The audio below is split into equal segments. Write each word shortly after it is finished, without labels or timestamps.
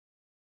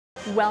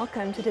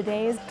Welcome to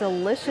today's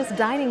delicious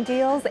dining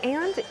deals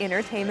and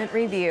entertainment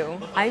review.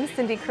 I'm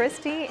Cindy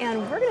Christie,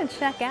 and we're going to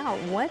check out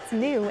what's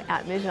new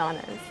at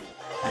Mijana's.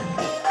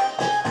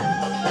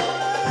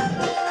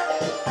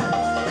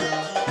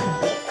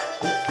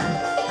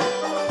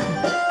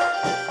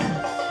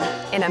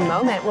 In a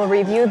moment, we'll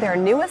review their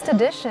newest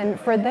addition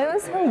for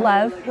those who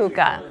love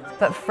hookah.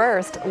 But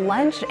first,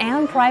 lunch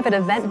and private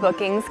event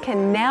bookings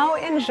can now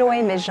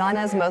enjoy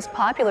Mijana's most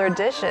popular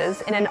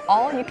dishes in an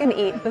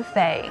all-you-can-eat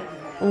buffet.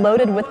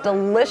 Loaded with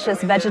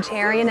delicious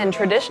vegetarian and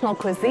traditional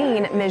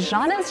cuisine,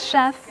 Mijana's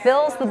chef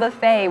fills the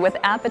buffet with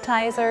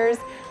appetizers,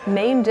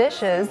 main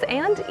dishes,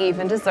 and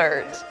even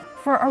dessert.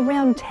 For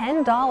around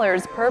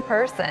 $10 per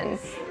person,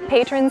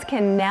 patrons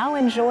can now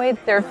enjoy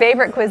their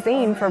favorite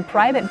cuisine for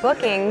private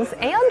bookings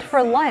and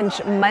for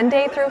lunch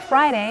Monday through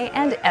Friday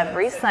and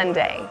every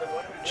Sunday.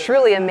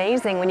 Truly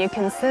amazing when you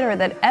consider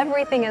that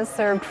everything is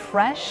served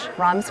fresh,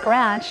 from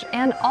scratch,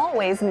 and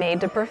always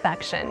made to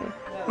perfection.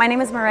 My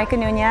name is Marika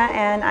Nunya,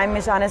 and I'm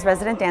Mijana's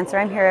resident dancer.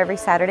 I'm here every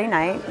Saturday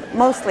night,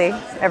 mostly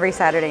every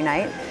Saturday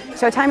night.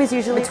 Showtime is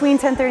usually between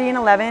 10:30 and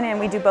 11, and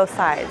we do both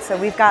sides. So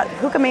we've got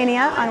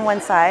Hookamania on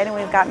one side, and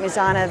we've got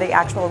Mijana, the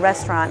actual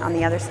restaurant, on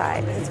the other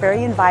side. It's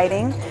very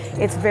inviting,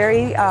 it's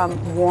very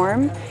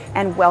warm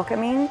and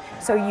welcoming,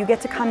 so you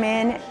get to come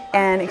in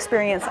and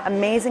experience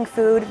amazing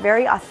food,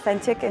 very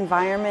authentic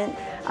environment.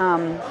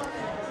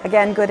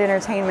 Again, good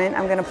entertainment.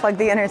 I'm going to plug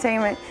the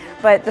entertainment,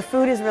 but the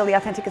food is really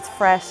authentic. It's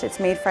fresh, it's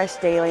made fresh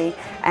daily,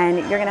 and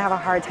you're going to have a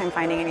hard time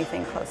finding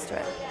anything close to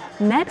it.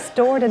 Next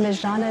door to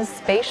Mijana's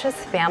spacious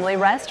family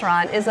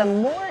restaurant is a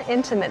more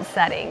intimate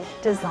setting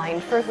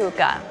designed for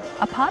hookah.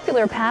 A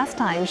popular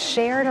pastime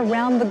shared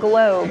around the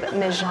globe,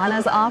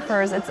 Mijana's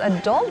offers its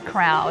adult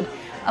crowd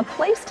a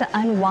place to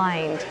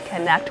unwind,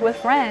 connect with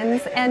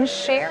friends, and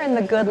share in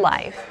the good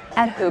life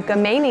at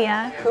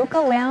Hookamania,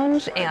 Hookah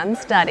Lounge and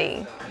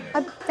Study.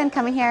 I've been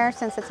coming here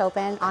since it's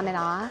open, on and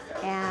off,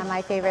 and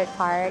my favorite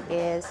part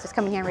is just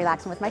coming here and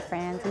relaxing with my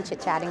friends and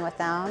chit-chatting with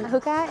them.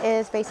 Hookah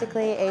is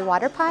basically a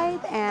water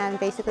pipe, and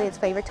basically it's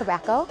flavored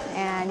tobacco,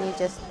 and you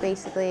just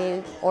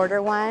basically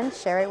order one,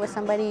 share it with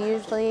somebody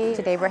usually.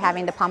 Today we're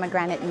having the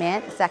pomegranate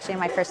mint. It's actually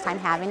my first time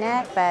having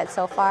it, but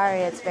so far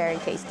it's very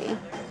tasty.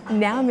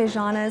 Now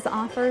Mijana's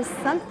offers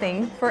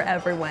something for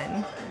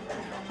everyone.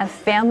 A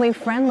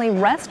family-friendly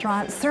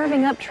restaurant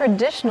serving up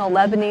traditional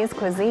Lebanese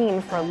cuisine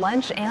for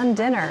lunch and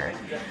dinner,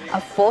 a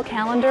full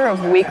calendar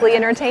of weekly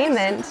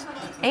entertainment,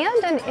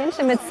 and an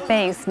intimate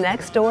space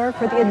next door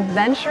for the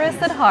adventurous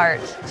at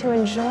heart to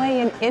enjoy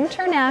an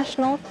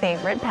international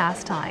favorite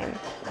pastime.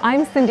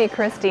 I'm Cindy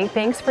Christie.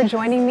 Thanks for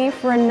joining me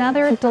for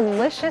another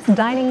delicious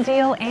dining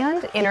deal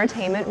and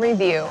entertainment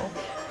review.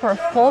 For a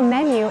full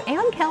menu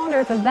and calendar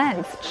of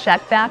events,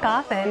 check back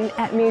often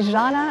at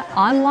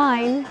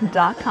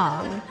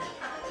MijanaOnline.com.